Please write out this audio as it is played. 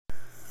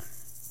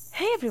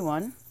Hey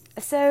everyone.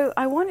 So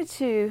I wanted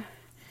to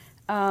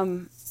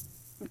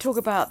talk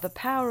about the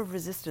power of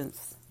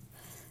resistance.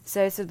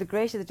 So the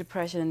greater the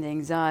depression and the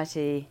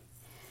anxiety,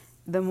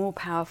 the more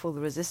powerful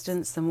the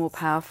resistance, the more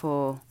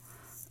powerful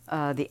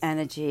the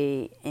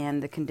energy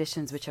and the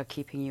conditions which are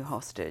keeping you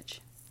hostage.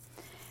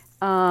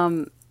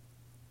 So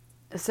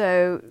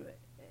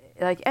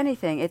like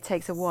anything, it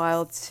takes a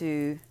while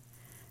to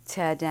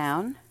tear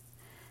down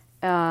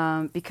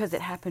because it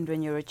happened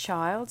when you were a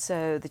child.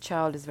 So the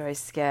child is very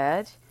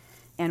scared.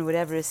 And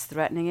whatever is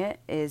threatening it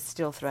is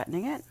still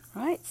threatening it,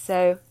 right?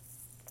 So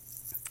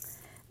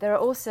there are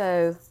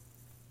also,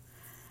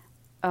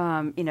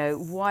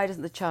 why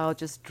doesn't the child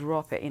just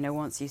drop it,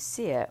 once you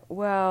see it?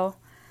 Well,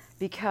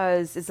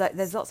 because it's like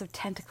there's lots of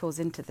tentacles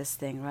into this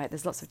thing, right?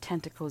 There's lots of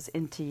tentacles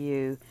into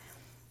you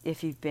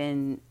if you've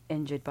been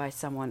injured by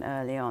someone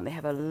early on. They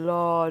have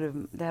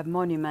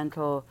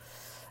monumental,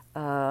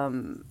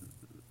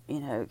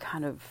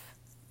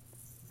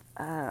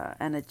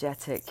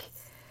 energetic.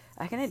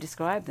 I can only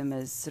describe them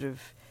as sort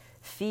of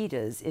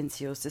feeders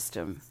into your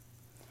system.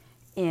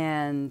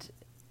 And,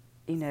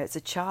 it's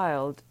a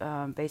child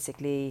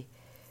basically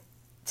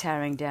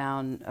tearing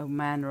down a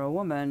man or a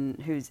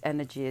woman whose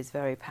energy is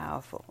very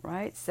powerful,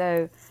 right?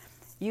 So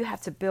you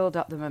have to build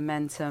up the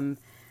momentum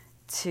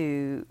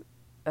to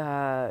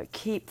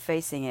keep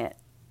facing it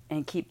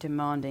and keep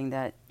demanding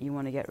that you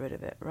want to get rid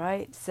of it,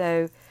 right?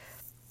 So,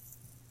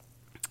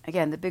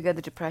 again, the bigger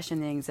the depression,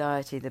 the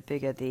anxiety, the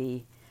bigger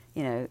the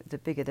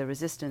bigger the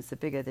resistance, the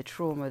bigger the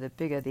trauma, the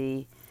bigger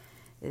the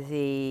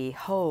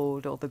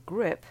hold or the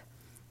grip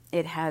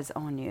it has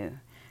on you.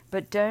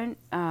 But don't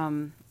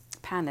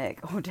panic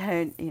or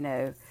don't,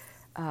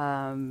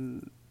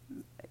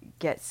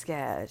 get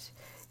scared.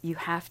 You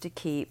have to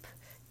keep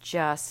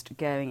just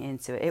going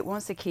into it. It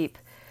wants to keep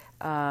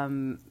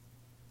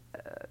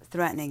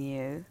threatening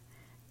you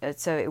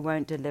so it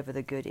won't deliver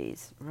the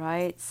goodies,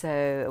 right?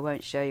 So it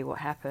won't show you what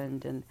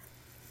happened. And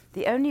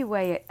the only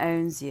way it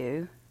owns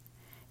you,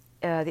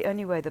 the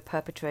only way the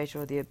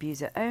perpetrator or the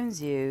abuser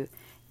owns you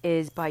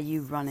is by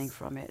you running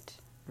from it,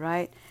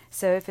 right?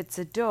 So if it's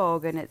a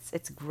dog and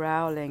it's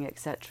growling,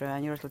 etc.,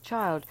 and you're a little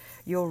child,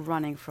 you're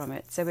running from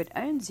it. So it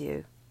owns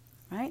you,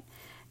 right?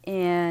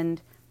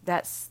 And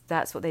that's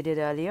what they did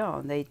early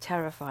on. They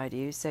terrified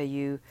you, so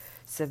you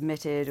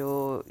submitted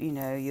or,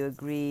 you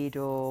agreed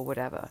or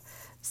whatever.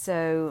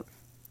 So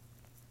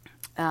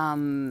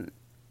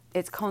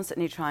it's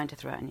constantly trying to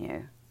threaten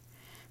you.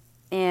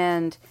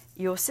 And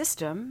your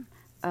system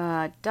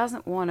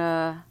doesn't want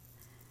to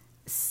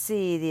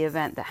see the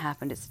event that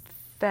happened. It's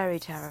very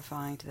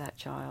terrifying to that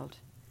child.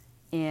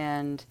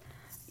 And,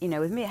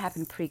 with me it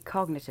happened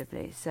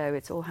precognitively, so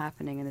it's all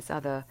happening in this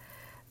other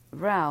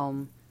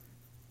realm,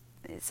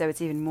 so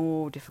it's even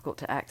more difficult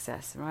to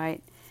access,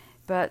 right?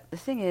 But the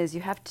thing is,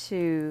 you have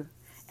to,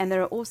 and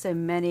there are also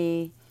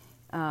many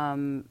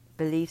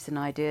beliefs and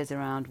ideas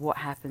around what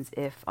happens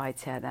if I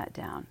tear that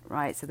down,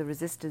 right? So the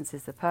resistance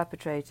is the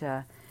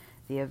perpetrator,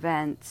 the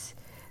event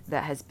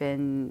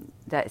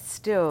that's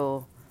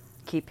still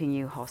keeping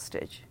you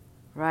hostage,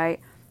 right?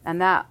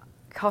 And that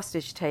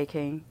hostage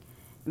taking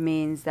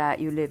means that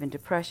you live in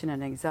depression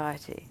and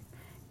anxiety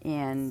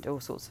and all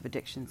sorts of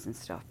addictions and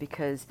stuff,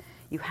 because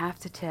you have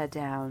to tear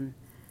down,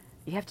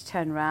 you have to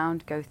turn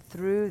around, go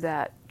through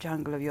that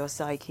jungle of your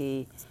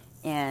psyche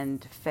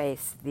and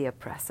face the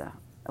oppressor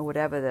or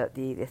whatever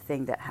the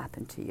thing that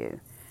happened to you.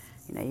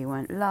 You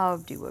weren't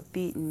loved, you were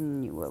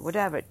beaten, you were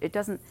whatever. It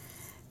doesn't,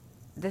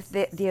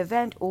 the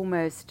event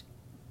almost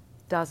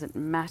doesn't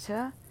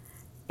matter.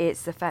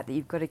 It's the fact that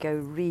you've got to go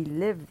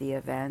relive the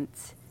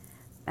event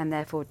and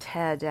therefore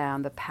tear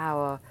down the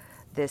power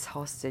this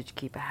hostage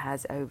keeper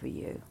has over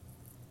you.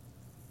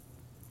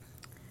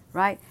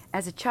 Right?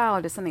 As a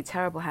child, if something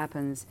terrible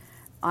happens,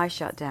 I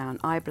shut down,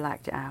 I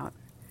blacked out.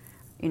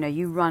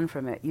 You run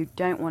from it. You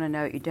don't want to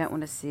know it, you don't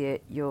want to see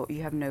it, you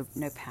have no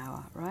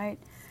power, right?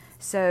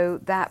 So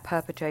that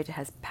perpetrator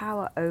has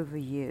power over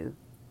you.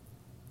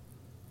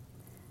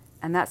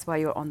 And that's why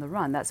you're on the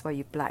run. That's why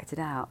you've blacked it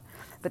out.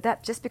 But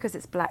that just because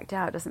it's blacked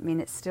out doesn't mean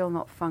it's still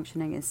not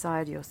functioning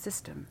inside your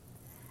system.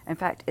 In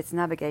fact, it's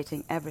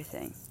navigating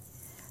everything.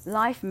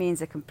 Life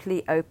means a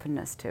complete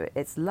openness to it.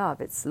 It's love,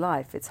 it's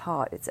life, it's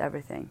heart, it's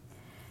everything.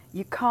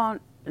 You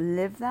can't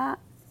live that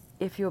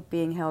if you're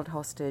being held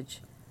hostage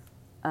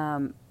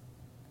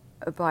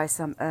by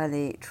some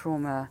early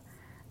trauma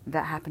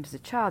that happened as a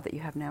child that you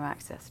have no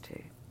access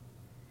to.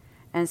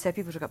 And so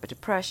people talk about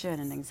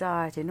depression and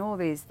anxiety and all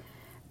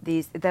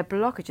they're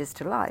blockages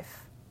to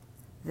life.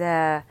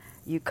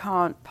 You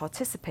can't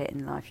participate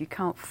in life, you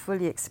can't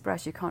fully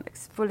express, you can't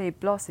fully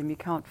blossom, you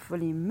can't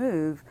fully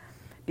move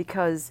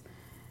because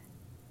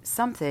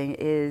something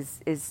is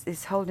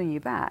holding you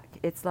back.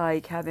 It's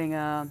like having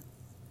the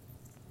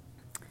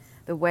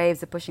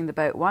waves are pushing the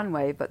boat one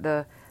way, but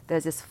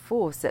there's this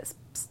force that's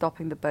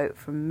stopping the boat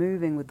from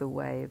moving with the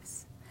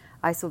waves.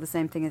 I saw the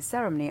same thing in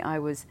ceremony.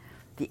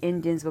 The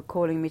Indians were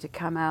calling me to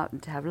come out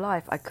and to have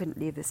life. I couldn't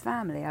leave this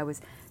family. I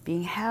was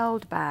being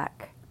held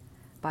back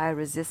by a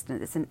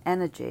resistance. It's an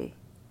energy,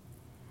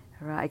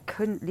 Right? I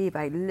couldn't leave.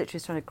 I literally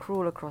was trying to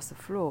crawl across the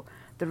floor.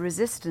 The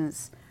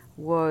resistance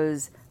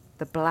was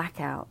the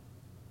blackout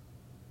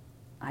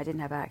I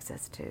didn't have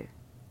access to,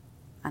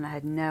 and I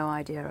had no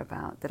idea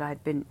about, that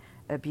I'd been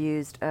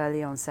abused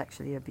early on,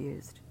 sexually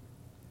abused.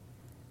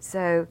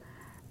 So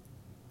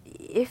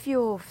if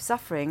you're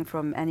suffering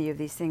from any of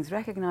these things,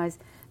 recognize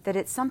that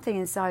it's something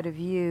inside of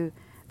you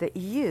that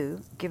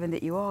you, given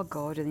that you are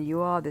God and you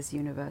are this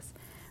universe,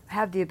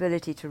 have the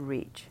ability to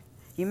reach.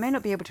 You may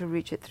not be able to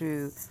reach it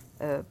through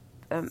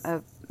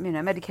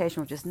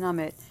medication will just numb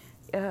it,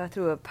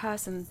 through a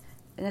person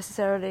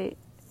necessarily.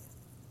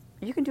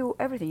 You can do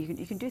everything.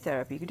 You can do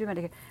therapy. You can do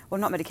medication. Well,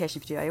 not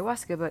medication if you do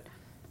ayahuasca, but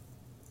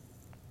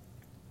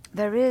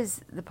there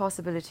is the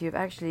possibility of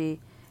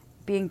actually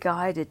being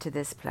guided to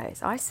this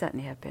place. I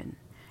certainly have been.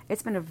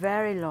 It's been a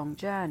very long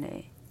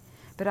journey,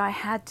 but I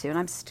had to, and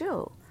I'm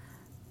still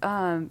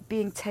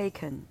being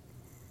taken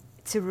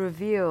to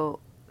reveal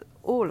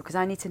all, because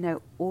I need to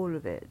know all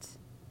of it.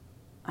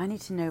 I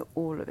need to know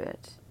all of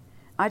it.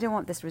 I don't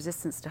want this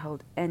resistance to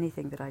hold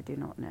anything that I do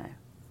not know,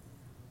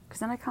 because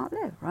then I can't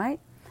live, right?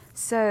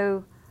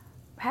 So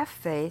have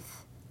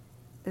faith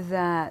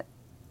that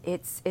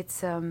it's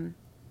just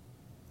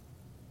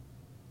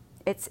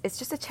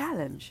a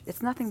challenge.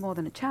 It's nothing more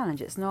than a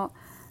challenge. It's not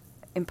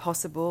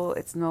impossible.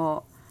 It's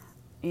not,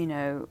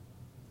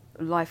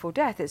 life or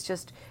death.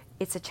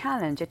 It's a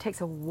challenge. It takes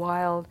a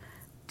while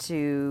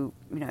to,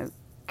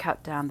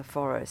 cut down the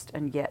forest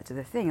and get to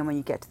the thing. And when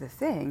you get to the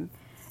thing,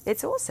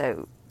 it's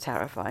also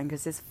terrifying,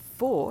 because this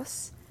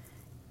force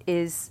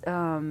is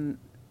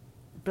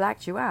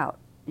blacked you out.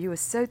 You were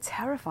so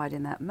terrified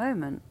in that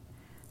moment,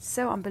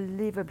 so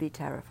unbelievably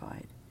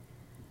terrified,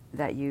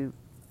 that you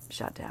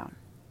shut down.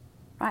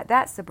 Right?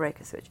 That's the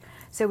breaker switch.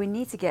 So we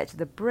need to get to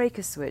the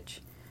breaker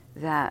switch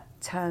that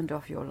turned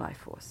off your life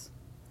force.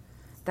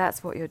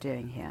 That's what you're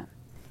doing here.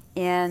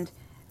 And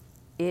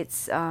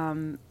it's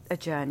a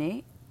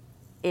journey.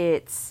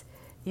 It's,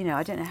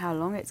 I don't know how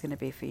long it's going to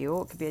be for you.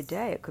 Or it could be a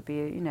day. It could be,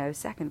 a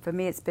second. For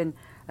me, it's been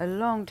a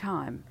long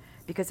time,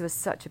 because there was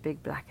such a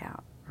big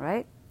blackout,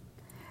 right?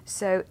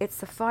 So it's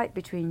the fight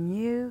between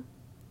you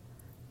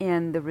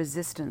and the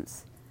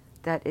resistance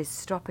that is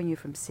stopping you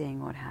from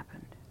seeing what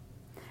happened.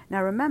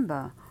 Now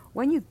remember,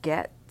 when you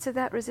get to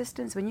that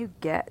resistance, when you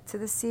get to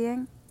the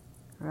seeing,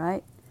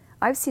 right?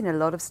 I've seen a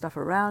lot of stuff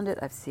around it.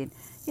 I've seen,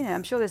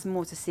 I'm sure there's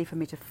more to see for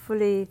me to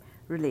fully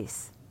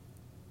release.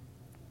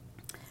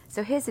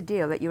 So here's the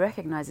deal that you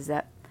recognize, is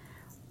that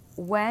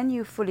when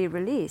you fully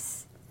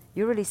release,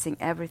 you're releasing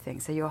everything.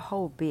 So your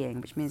whole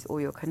being, which means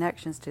all your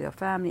connections to your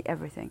family,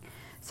 everything.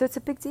 So it's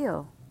a big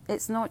deal.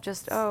 It's not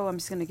just, I'm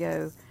just going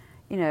to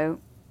go,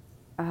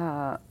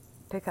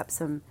 pick up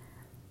some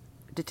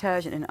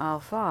detergent in aisle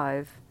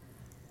 5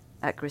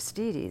 at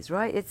Gristedes,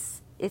 right?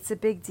 It's a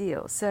big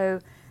deal.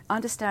 So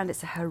understand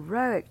it's a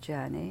heroic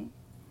journey.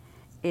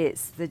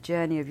 It's the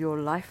journey of your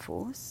life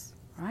force,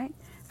 right?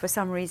 For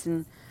some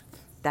reason,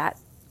 that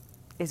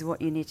is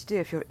what you need to do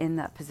if you're in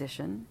that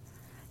position.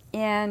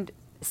 And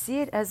see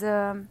it as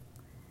a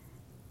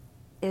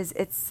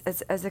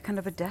kind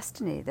of a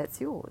destiny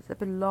that's yours, that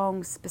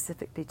belongs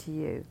specifically to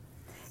you.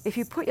 If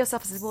you put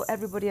yourself as, well,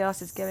 everybody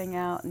else is going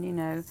out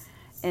and,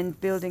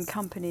 and building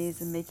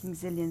companies and making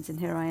zillions, and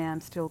here I am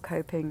still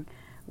coping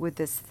with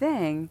this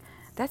thing,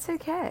 that's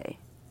okay,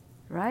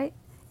 right?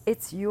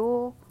 It's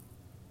your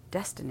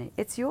destiny.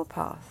 It's your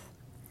path.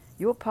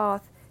 Your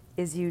path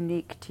is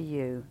unique to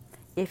you.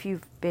 If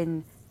you've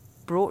been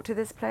brought to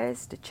this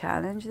place to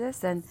challenge this,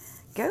 then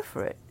go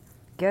for it.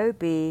 Go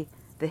be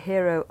the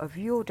hero of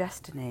your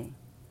destiny.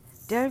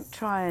 Don't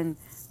try and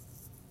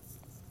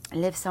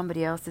live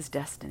somebody else's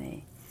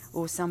destiny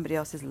or somebody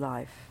else's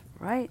life,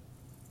 right?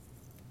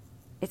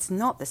 It's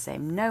not the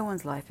same. No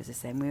one's life is the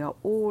same. We are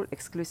all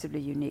exclusively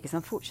unique. It's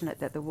unfortunate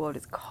that the world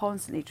is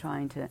constantly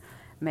trying to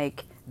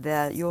make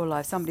your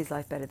life, somebody's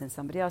life, better than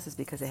somebody else's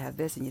because they have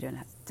this and you don't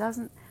have. It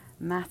doesn't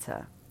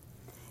matter.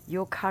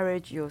 Your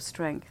courage, your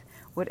strength,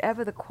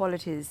 whatever the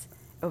qualities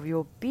of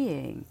your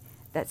being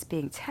that's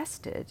being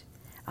tested,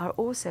 are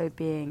also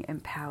being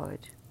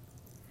empowered.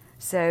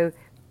 So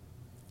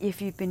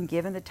if you've been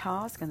given the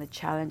task and the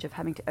challenge of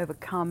having to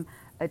overcome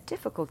a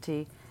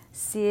difficulty,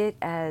 see it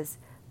as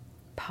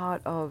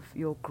part of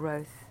your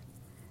growth.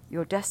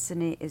 Your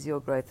destiny is your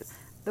growth.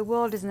 The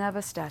world is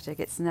never static.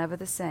 It's never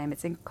the same.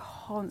 It's in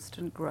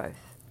constant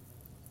growth.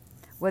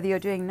 Whether you're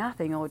doing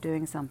nothing or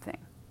doing something,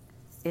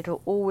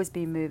 it'll always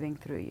be moving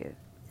through you.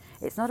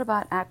 It's not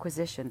about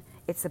acquisition.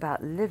 It's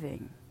about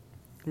living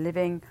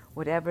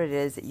whatever it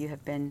is that you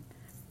have been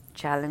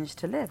challenged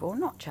to live or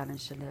not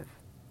challenged to live,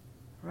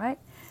 right?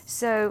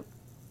 So,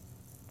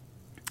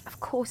 of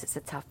course it's a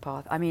tough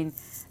path. I mean,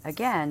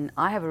 again,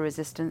 I have a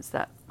resistance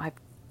that I've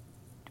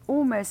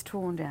almost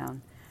torn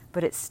down,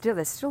 but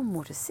there's still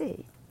more to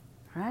see,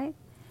 right?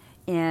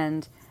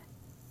 And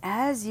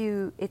as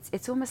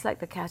it's almost like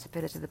the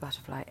caterpillar to the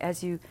butterfly.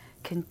 As you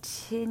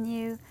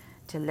continue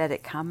to let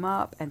it come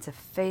up and to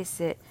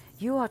face it,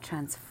 you are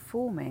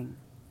transforming.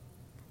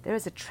 There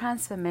is a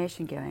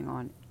transformation going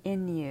on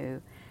in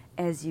you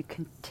as you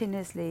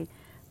continuously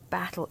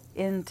battle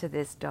into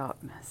this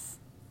darkness.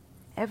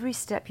 Every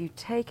step you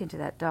take into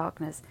that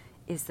darkness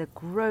is the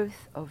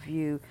growth of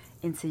you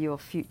into your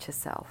future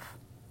self,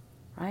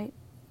 right?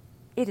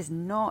 It is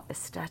not a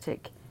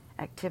static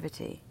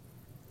activity.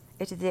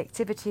 It is the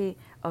activity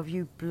of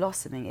you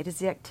blossoming. It is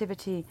the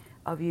activity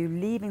of you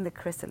leaving the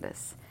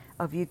chrysalis,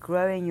 of you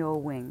growing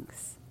your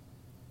wings.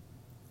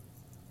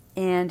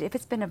 And if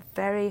it's been a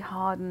very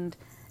hardened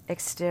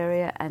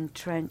exterior and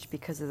trench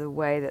because of the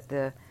way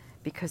that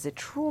because the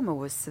trauma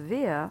was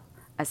severe,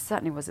 as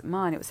certainly wasn't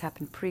mine, it was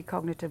happened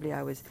precognitively,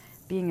 I was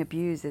being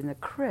abused in the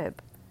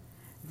crib,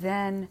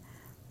 then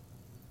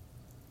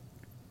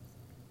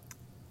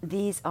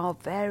these are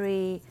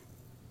very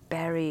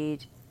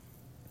buried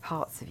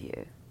parts of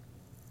you.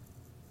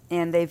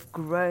 And they've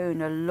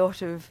grown a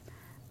lot of,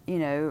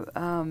 they're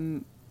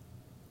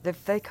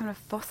very kind of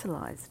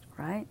fossilized,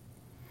 right?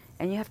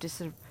 And you have to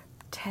sort of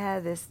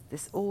tear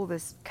all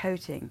this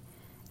coating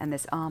and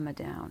this armor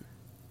down.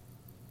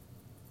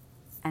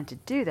 And to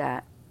do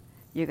that,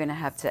 you're going to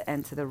have to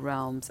enter the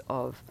realms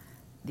of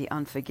the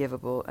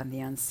unforgivable and the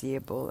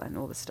unseeable and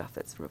all the stuff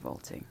that's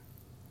revolting.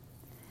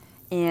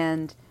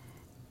 And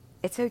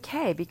it's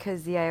okay,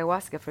 because the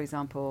ayahuasca, for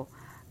example,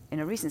 in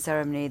a recent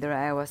ceremony, the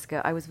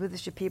ayahuasca, I was with the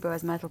Shipibo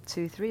as my little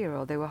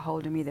 2-3-year-old. They were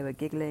holding me, they were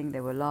giggling,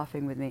 they were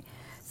laughing with me.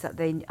 So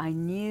I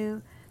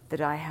knew that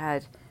I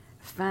had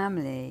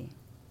family,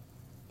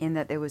 in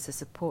that there was a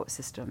support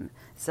system,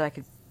 so I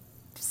could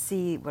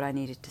see what I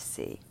needed to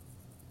see,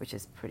 which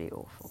is pretty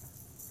awful,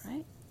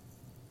 right?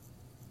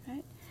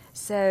 Right?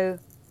 So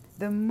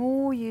the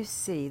more you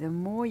see, the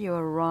more you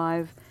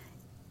arrive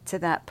to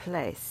that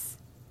place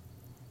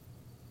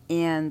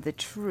and the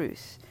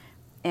truth,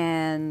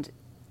 and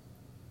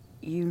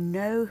you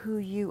know who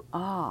you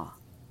are,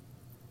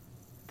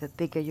 the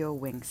bigger your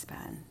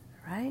wingspan,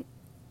 right?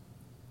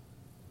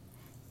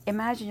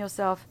 Imagine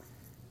yourself,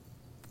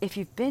 if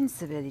you've been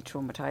severely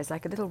traumatized,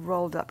 like a little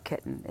rolled up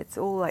kitten. It's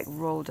all like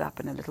rolled up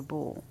in a little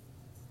ball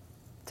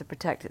to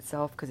protect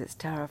itself because it's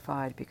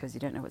terrified, because you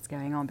don't know what's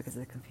going on because of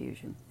the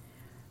confusion.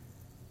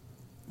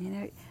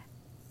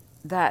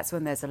 That's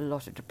when there's a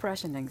lot of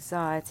depression,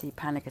 anxiety,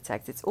 panic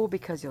attacks. It's all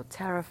because you're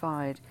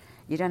terrified.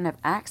 You don't have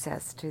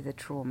access to the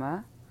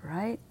trauma,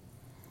 right?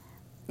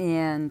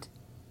 And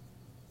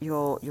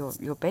you're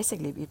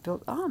basically, you've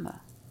built armor.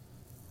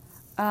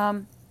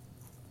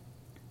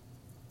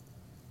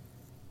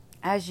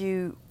 As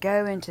you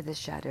go into the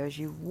shadow, as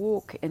you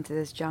walk into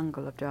this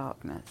jungle of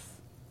darkness,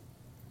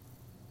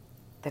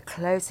 the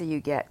closer you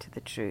get to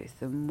the truth,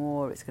 the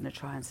more it's going to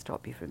try and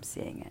stop you from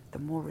seeing it. The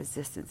more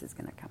resistance is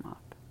going to come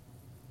up.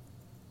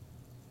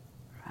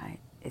 Right?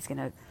 It's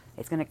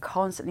going to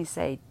constantly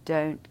say,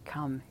 don't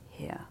come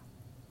here.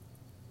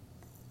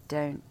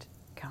 Don't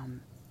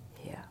come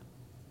here.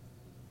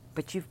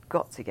 But you've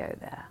got to go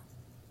there.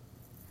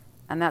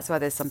 And that's why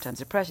there's sometimes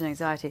depression,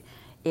 anxiety.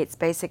 It's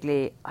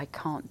basically, I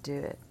can't do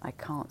it. I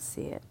can't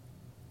see it.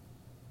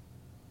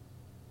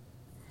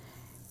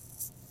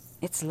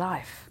 It's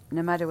life.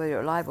 No matter whether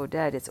you're alive or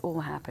dead, it's all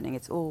happening.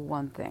 It's all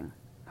one thing,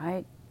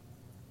 right?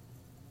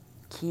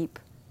 Keep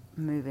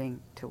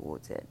moving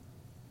towards it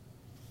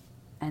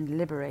and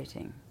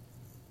liberating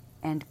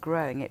and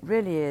growing. It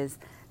really is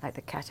like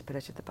the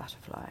caterpillar to the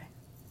butterfly.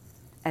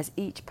 As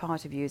each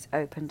part of you is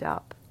opened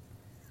up,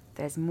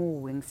 there's more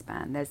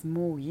wingspan, there's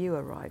more you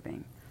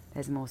arriving.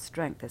 There's more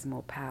strength, there's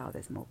more power,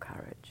 there's more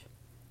courage.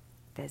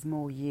 There's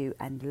more you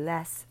and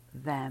less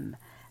them,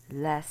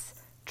 less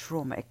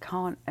trauma. It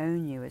can't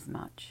own you as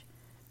much.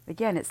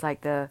 Again, it's like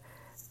the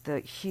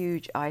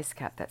huge ice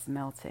cap that's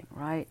melting,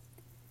 right?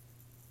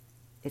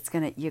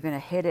 You're gonna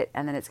hit it,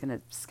 and then it's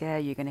gonna scare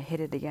you. You're gonna hit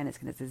it again. It's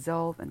gonna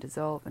dissolve and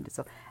dissolve and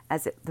dissolve.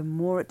 The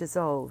more it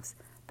dissolves,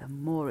 the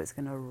more it's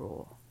gonna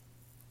roar.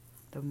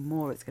 The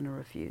more it's gonna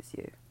refuse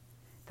you.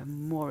 The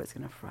more it's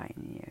gonna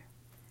frighten you.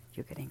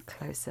 You're getting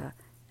closer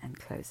and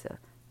closer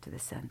to the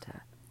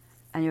center.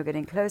 And you're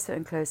getting closer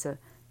and closer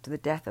to the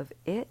death of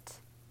it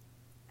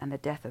and the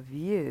death of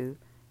you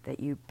that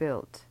you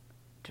built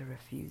to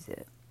refuse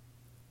it.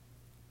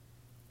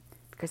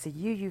 Because the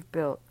you you've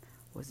built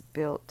was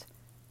built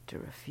to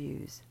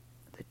refuse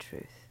the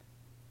truth.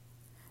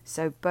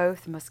 So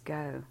both must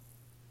go.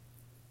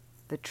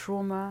 The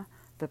trauma,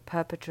 the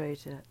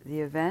perpetrator,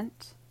 the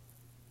event,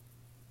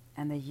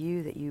 and the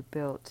you that you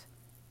built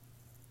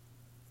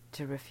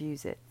to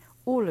refuse it.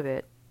 All of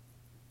it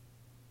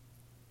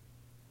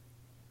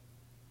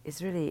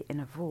is really in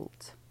a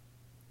vault.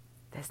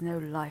 There's no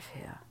life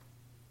here.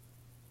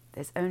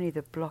 There's only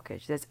the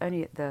blockage. There's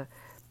only the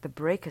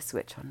breaker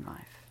switch on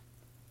life.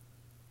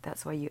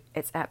 That's why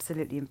it's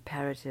absolutely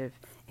imperative,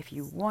 if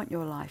you want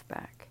your life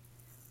back,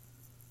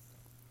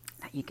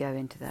 that you go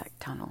into that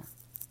tunnel,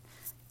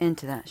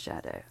 into that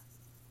shadow.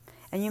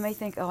 And you may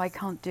think, oh, I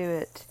can't do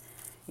it.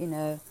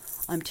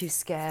 I'm too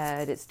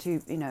scared. It's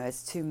too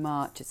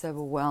much. It's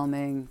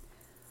overwhelming.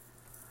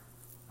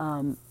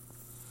 I'll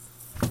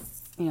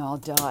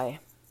die.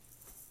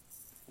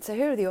 So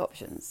here are the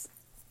options.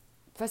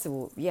 First of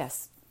all,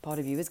 yes, part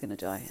of you is going to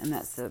die, and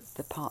that's the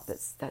part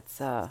that's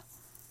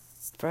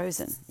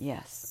frozen.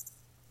 Yes.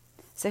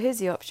 So here's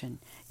the option.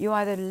 You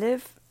either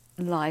live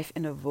life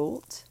in a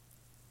vault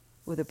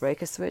with a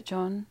breaker switch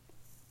on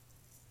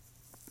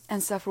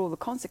and suffer all the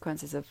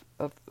consequences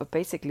of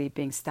basically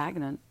being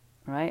stagnant,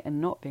 right, and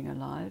not being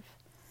alive,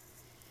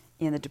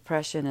 in the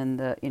depression and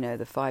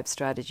the 5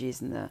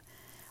 strategies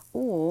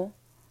or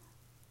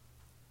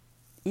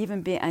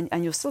even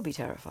and you'll still be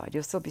terrified,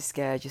 you'll still be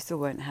scared, you still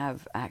won't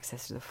have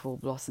access to the full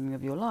blossoming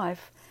of your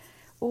life,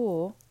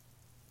 or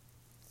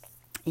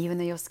even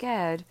though you're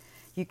scared,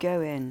 you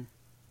go in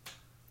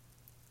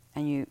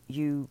and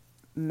you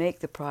make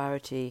the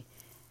priority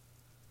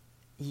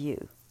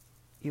you,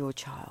 your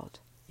child,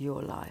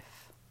 your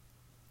life,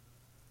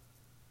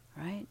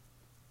 right?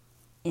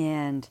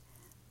 And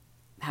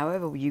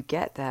however you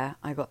get there,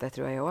 I got there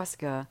through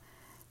ayahuasca,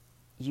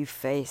 you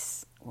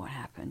face what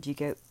happened. You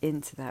go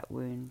into that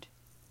wound.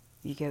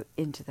 You go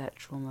into that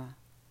trauma.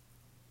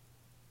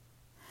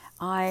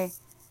 I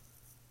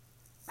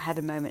had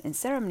a moment in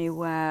ceremony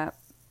where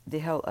the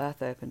whole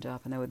earth opened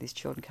up and there were these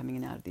children coming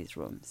in and out of these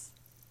rooms.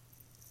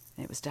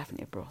 And it was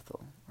definitely a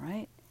brothel,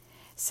 right?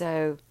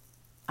 So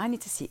I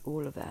need to see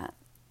all of that,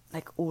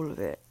 like all of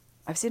it.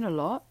 I've seen a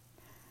lot,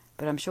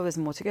 but I'm sure there's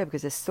more to go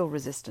because there's still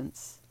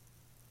resistance.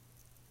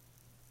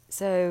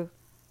 So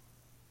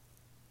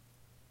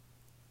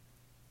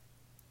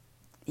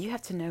you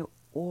have to know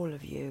all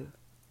of you.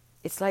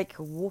 It's like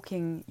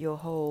walking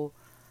your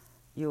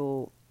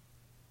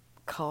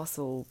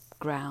castle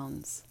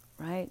grounds,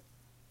 right?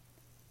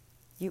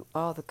 You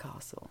are the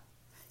castle.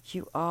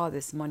 You are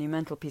this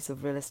monumental piece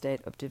of real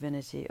estate, of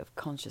divinity, of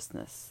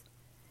consciousness.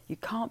 You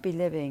can't be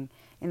living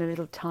in a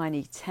little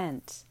tiny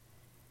tent,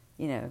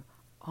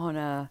 on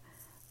a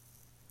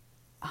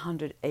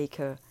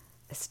 100-acre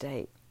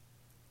estate.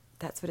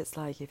 That's what it's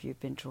like if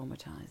you've been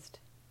traumatized.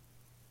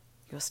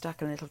 You're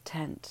stuck in a little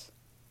tent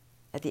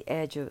at the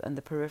edge and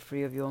the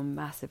periphery of your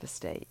massive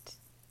estate,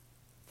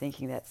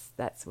 thinking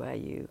that's where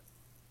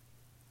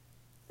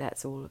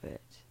that's all of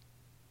it.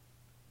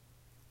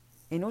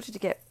 In order to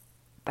get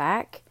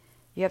back,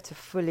 you have to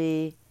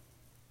fully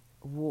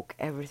walk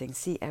everything,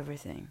 see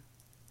everything.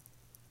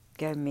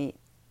 Go meet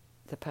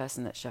the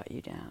person that shut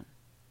you down.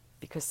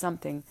 Because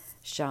something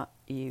shut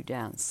you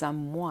down.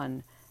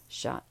 Someone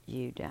shut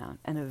you down.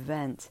 An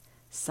event,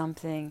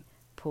 something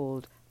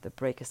pulled the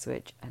breaker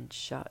switch and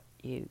shut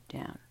you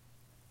down.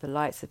 The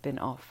lights have been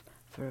off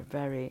for a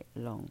very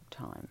long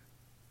time.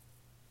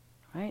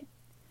 Right?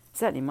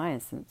 Certainly in my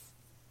instance,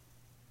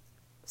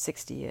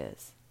 60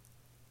 years.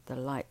 The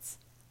lights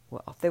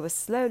were off. They were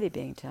slowly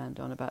being turned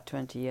on about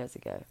 20 years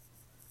ago.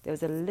 There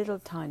was a little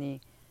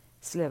tiny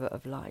sliver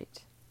of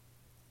light.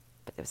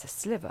 But there was a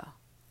sliver.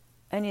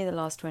 Only in the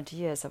last 20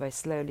 years have I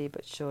slowly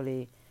but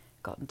surely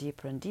gotten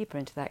deeper and deeper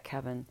into that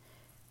cavern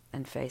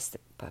and faced the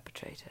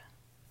perpetrator.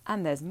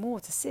 And there's more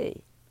to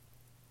see.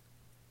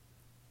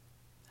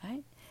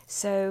 Right?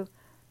 So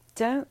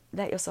don't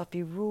let yourself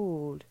be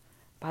ruled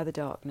by the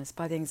darkness,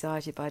 by the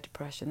anxiety, by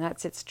depression.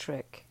 That's its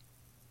trick.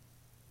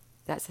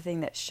 That's the thing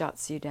that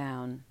shuts you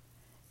down.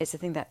 It's the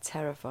thing that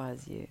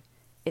terrifies you.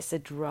 It's a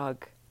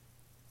drug,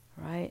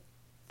 right?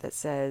 That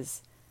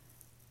says,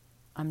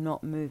 I'm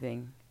not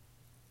moving.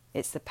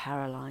 It's the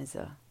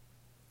paralyzer.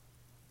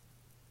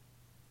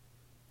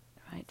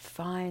 Right?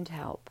 Find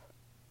help.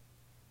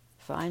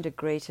 Find a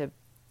greater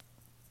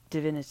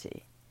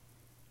divinity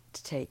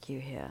to take you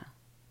here.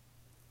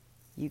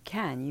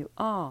 You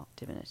are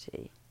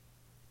divinity.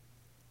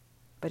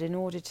 But in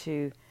order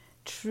to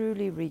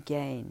truly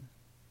regain,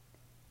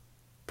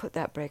 put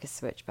that breaker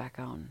switch back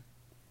on,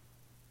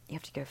 you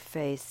have to go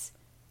face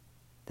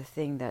the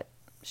thing that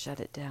shut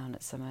it down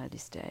at some early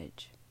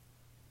stage.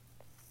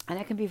 And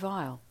it can be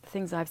vile. The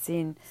things I've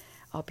seen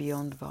are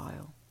beyond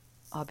vile.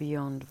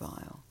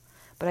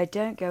 But I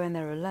don't go in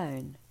there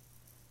alone.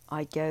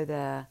 I go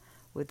there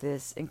with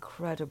this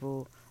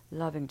incredible,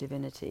 loving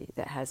divinity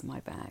that has my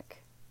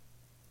back.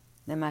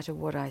 No matter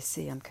what I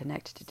see, I'm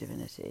connected to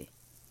divinity.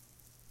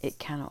 It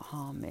cannot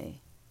harm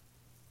me.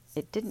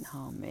 It didn't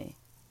harm me.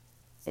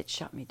 It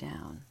shut me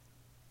down.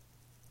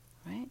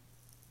 Right?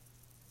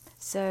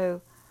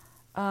 So,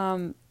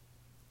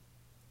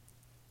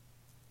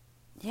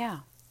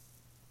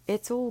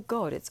 it's all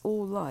God, it's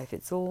all life,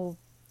 it's all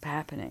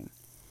happening.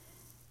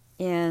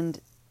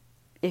 And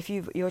if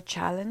you're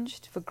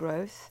challenged for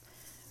growth,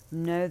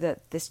 know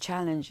that this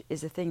challenge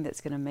is a thing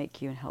that's going to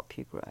make you and help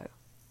you grow.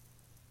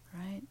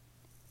 Right?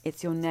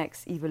 It's your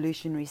next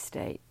evolutionary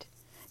state.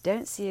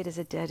 Don't see it as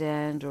a dead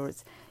end, or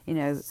it's,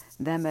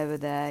 them over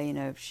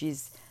there,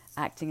 she's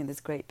acting in this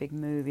great big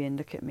movie and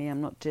look at me,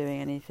 I'm not doing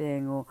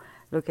anything, or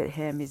look at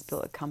him, he's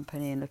built a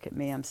company, and look at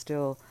me, I'm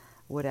still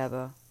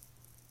whatever.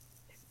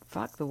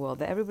 Fuck the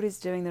world. Everybody's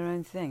doing their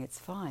own thing. It's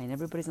fine.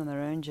 Everybody's on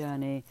their own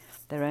journey,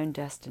 their own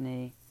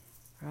destiny,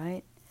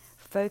 right?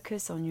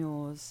 Focus on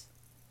yours.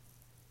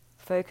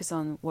 Focus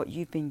on what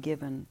you've been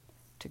given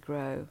to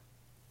grow.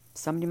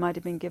 Somebody might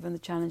have been given the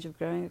challenge of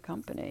growing a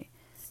company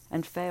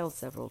and failed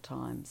several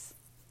times.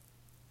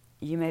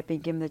 You may have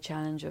been given the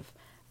challenge of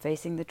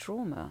facing the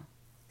trauma.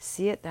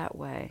 See it that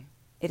way.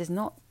 It is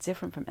not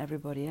different from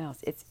everybody else.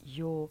 It's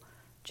your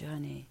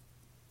journey.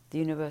 The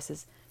universe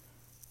has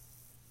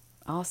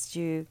asked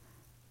you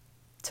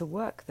to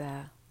work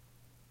there.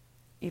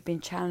 You've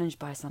been challenged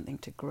by something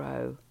to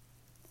grow.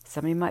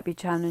 Somebody might be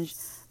challenged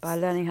by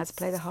learning how to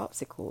play the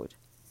harpsichord.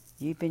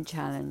 You've been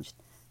challenged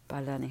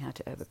by learning how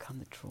to overcome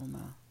the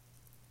trauma.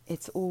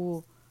 It's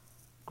all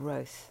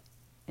growth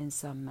in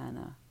some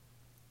manner.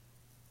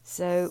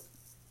 So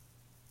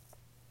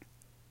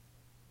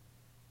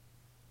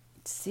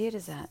see it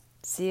as that.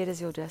 See it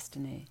as your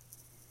destiny.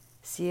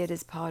 See it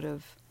as part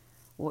of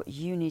what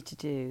you need to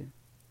do.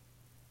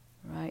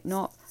 Right?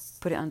 Not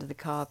put it under the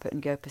carpet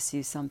and go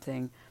pursue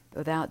something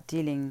without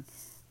dealing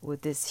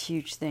with this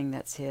huge thing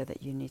that's here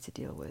that you need to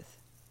deal with.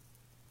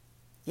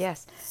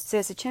 Yes, so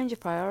it's a change of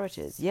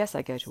priorities. Yes,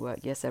 I go to work.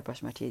 Yes, I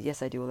brush my teeth.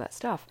 Yes, I do all that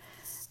stuff.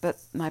 But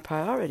my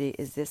priority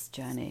is this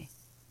journey.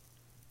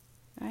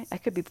 Right? I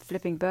could be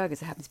flipping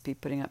burgers. I happen to be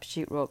putting up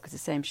sheetrock because the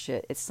same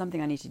shit. It's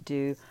something I need to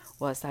do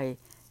whilst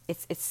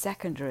it's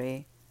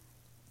secondary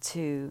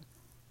to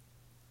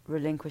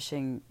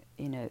relinquishing,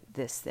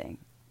 this thing,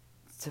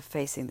 to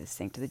facing this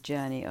thing, to the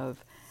journey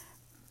of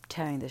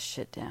tearing this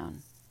shit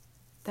down.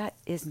 That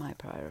is my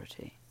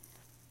priority.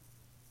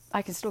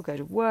 I can still go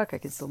to work, I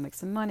can still make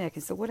some money, I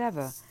can still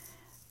whatever.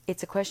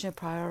 It's a question of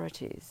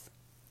priorities.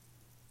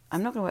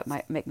 I'm not going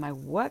to make my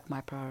work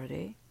my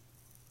priority,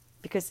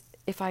 because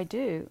if I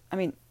do,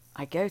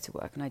 I go to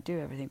work and I do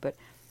everything, but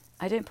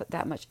I don't put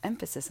that much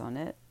emphasis on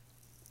it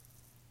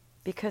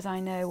because I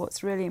know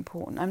what's really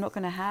important. I'm not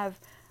going to have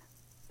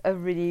a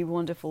really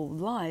wonderful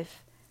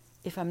life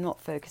if I'm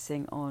not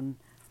focusing on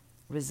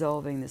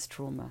resolving this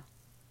trauma.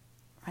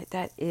 Right?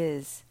 That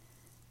is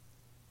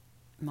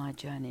my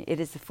journey. It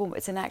is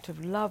it's an act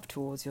of love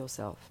towards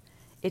yourself.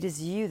 It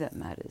is you that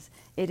matters.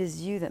 It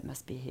is you that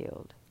must be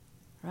healed.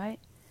 Right?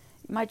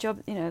 My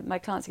job, my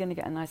clients are going to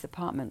get a nice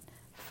apartment.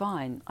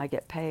 Fine. I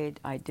get paid.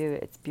 I do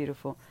it. It's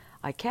beautiful.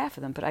 I care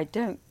for them, but I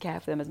don't care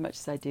for them as much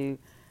as I do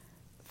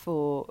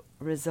for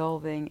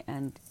resolving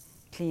and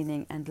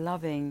cleaning and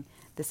loving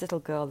this little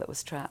girl that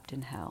was trapped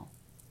in hell.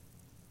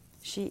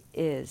 She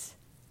is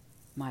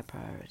my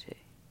priority.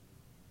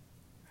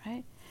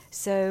 Right?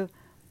 So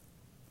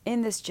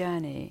in this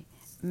journey,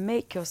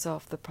 make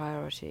yourself the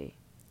priority.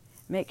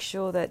 Make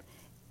sure that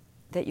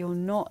you're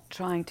not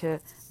trying to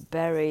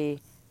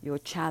bury your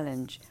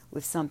challenge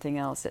with something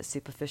else that's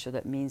superficial,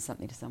 that means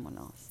something to someone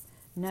else.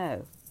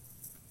 No.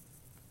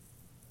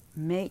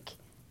 Make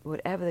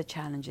whatever the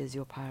challenge is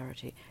your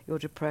priority. Your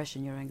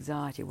depression, your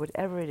anxiety,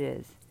 whatever it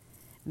is,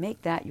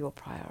 make that your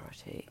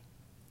priority.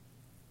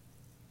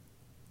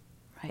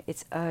 Right?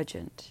 It's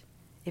urgent.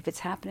 If it's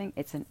happening,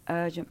 it's an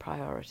urgent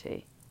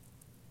priority.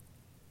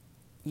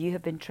 You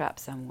have been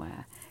trapped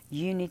somewhere.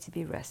 You need to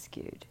be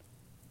rescued.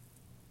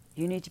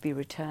 You need to be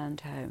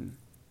returned home.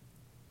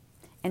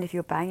 And if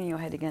you're banging your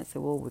head against the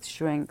wall with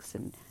shrinks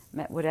and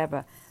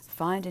whatever,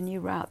 find a new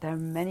route. There are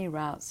many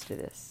routes to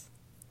this.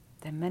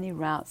 There are many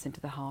routes into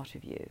the heart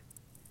of you.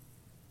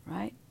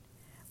 Right?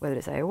 Whether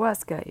it's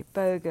ayahuasca,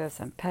 iboga,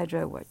 San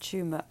Pedro,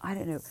 Wachuma, I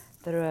don't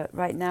know.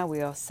 Right now we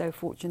are so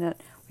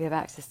fortunate. We have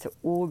access to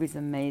all these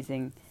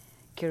amazing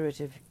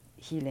curative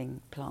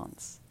healing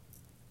plants.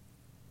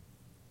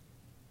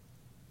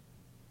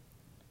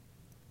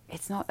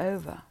 It's not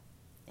over.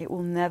 It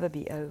will never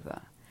be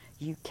over.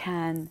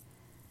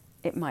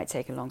 It might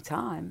take a long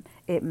time.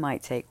 It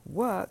might take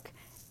work,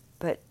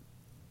 but,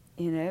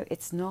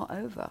 it's not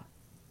over.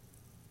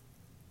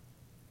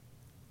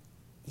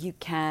 You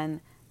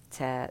can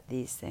tear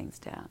these things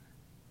down.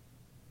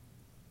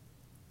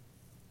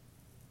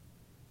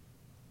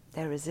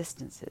 They're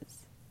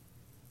resistances.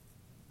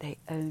 They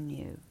own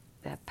you.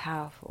 They're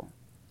powerful.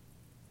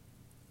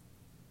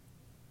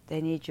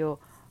 They need your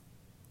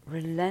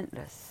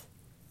relentless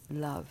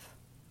love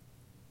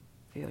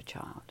for your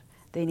child.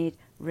 They need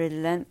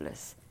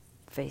relentless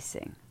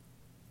facing.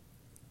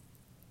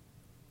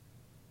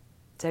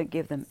 Don't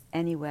give them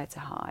anywhere to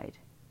hide.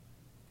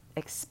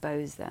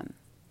 Expose them.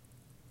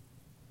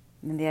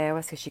 And in the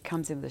ayahuasca, she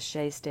comes in with the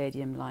Shea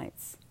Stadium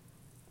lights.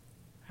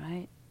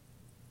 Right?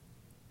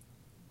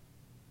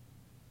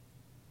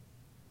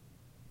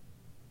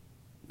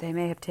 They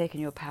may have taken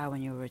your power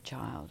when you were a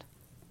child,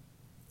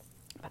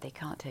 but they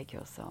can't take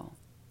your soul.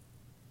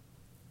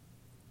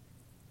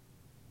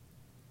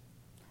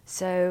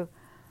 So,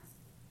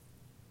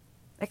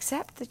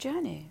 accept the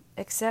journey,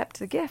 accept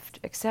the gift,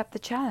 accept the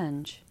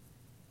challenge.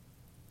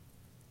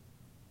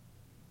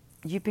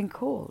 You've been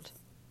called.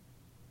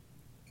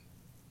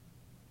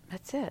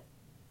 That's it.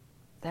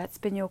 That's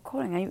been your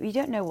calling. You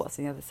don't know what's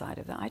on the other side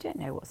of that. I don't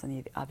know what's on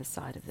the other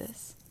side of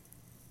this.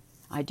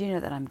 I do know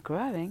that I'm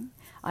growing.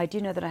 I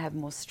do know that I have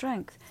more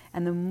strength.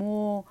 And the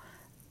more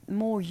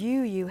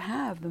you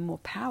have, the more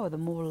power, the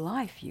more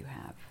life you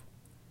have.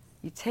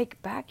 You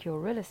take back your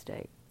real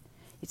estate.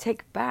 You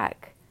take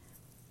back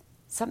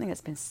something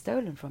that's been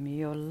stolen from you,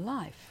 your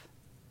life,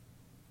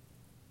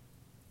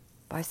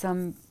 by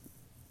some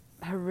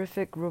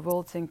horrific,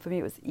 revolting, for me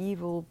it was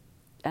evil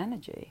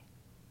energy.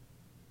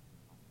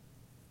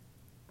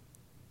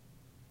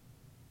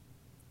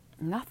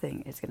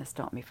 Nothing is going to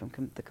stop me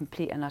from the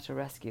complete and utter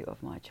rescue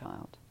of my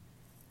child.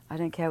 I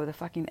don't care where the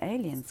fucking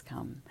aliens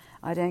come.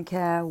 I don't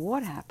care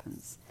what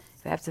happens.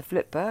 If I have to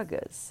flip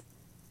burgers,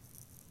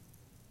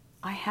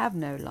 I have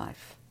no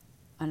life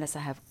unless I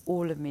have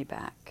all of me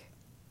back.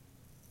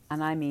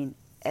 And I mean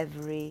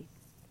every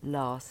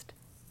last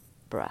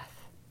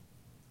breath.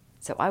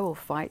 So I will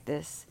fight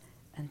this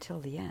until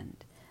the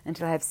end,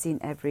 until I have seen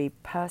every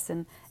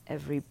person,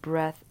 every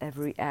breath,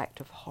 every act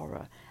of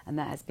horror, and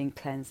that has been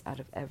cleansed out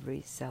of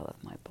every cell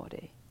of my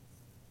body.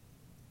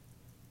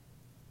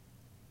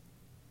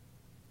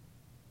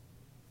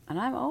 And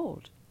I'm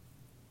old.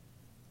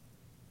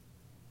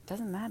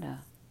 Doesn't matter.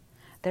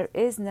 There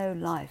is no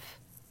life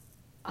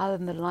other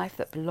than the life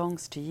that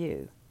belongs to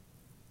you.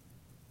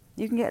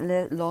 You can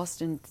get lost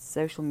in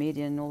social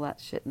media and all that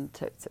shit and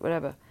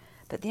whatever.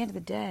 But at the end of the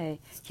day,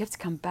 you have to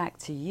come back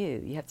to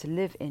you. You have to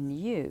live in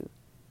you.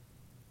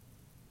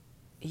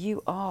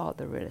 You are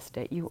the real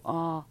estate. You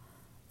are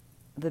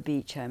the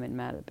beach home in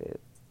Malibu.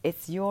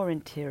 It's your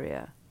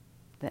interior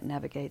that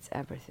navigates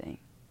everything.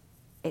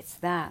 It's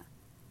that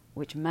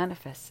which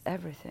manifests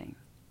everything.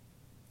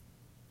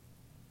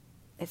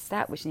 It's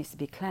that which needs to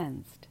be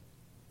cleansed.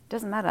 It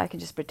doesn't matter. I can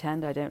just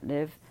pretend I don't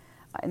live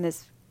in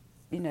this,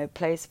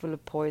 place full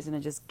of poison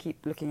and just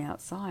keep looking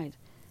outside.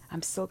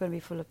 I'm still going to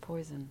be full of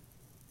poison.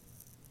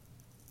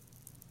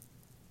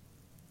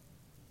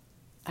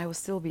 I will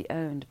still be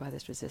owned by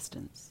this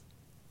resistance.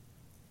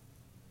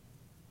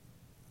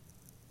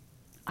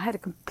 I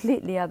had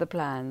completely other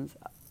plans,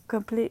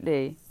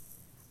 completely.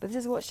 But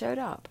this is what showed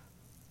up.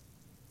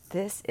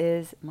 This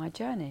is my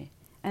journey,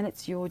 and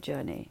it's your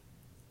journey.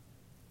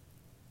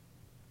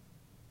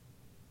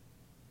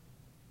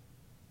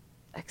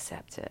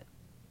 Accept it.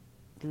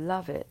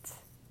 Love it.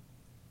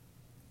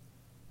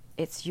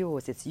 It's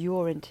yours. It's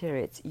your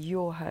interior. It's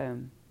your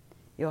home.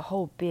 Your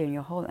whole being,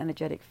 your whole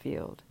energetic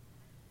field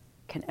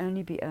can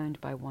only be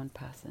owned by one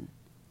person,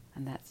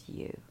 and that's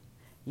you.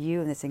 You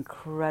in this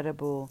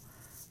incredible,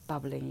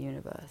 bubbling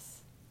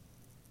universe.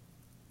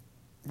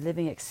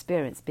 Living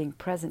experience, being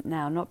present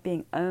now, not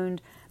being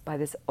owned by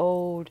this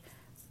old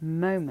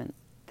moment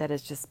that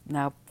is just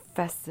now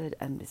festered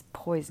and is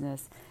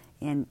poisonous,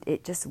 and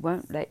it just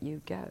won't let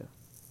you go.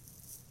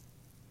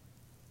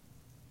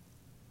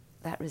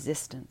 That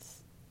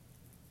resistance.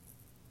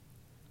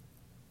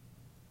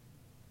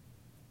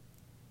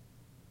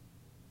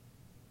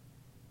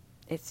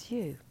 It's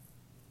you.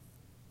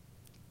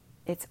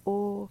 It's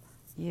all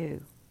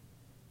you.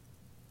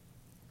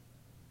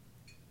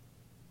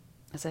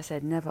 As I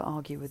said, never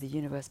argue with the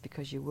universe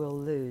because you will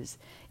lose.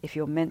 If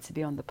you're meant to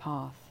be on the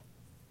path,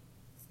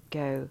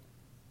 go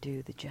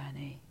do the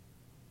journey.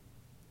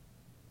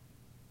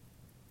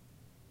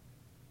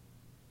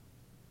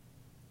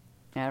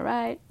 All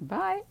right,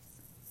 bye.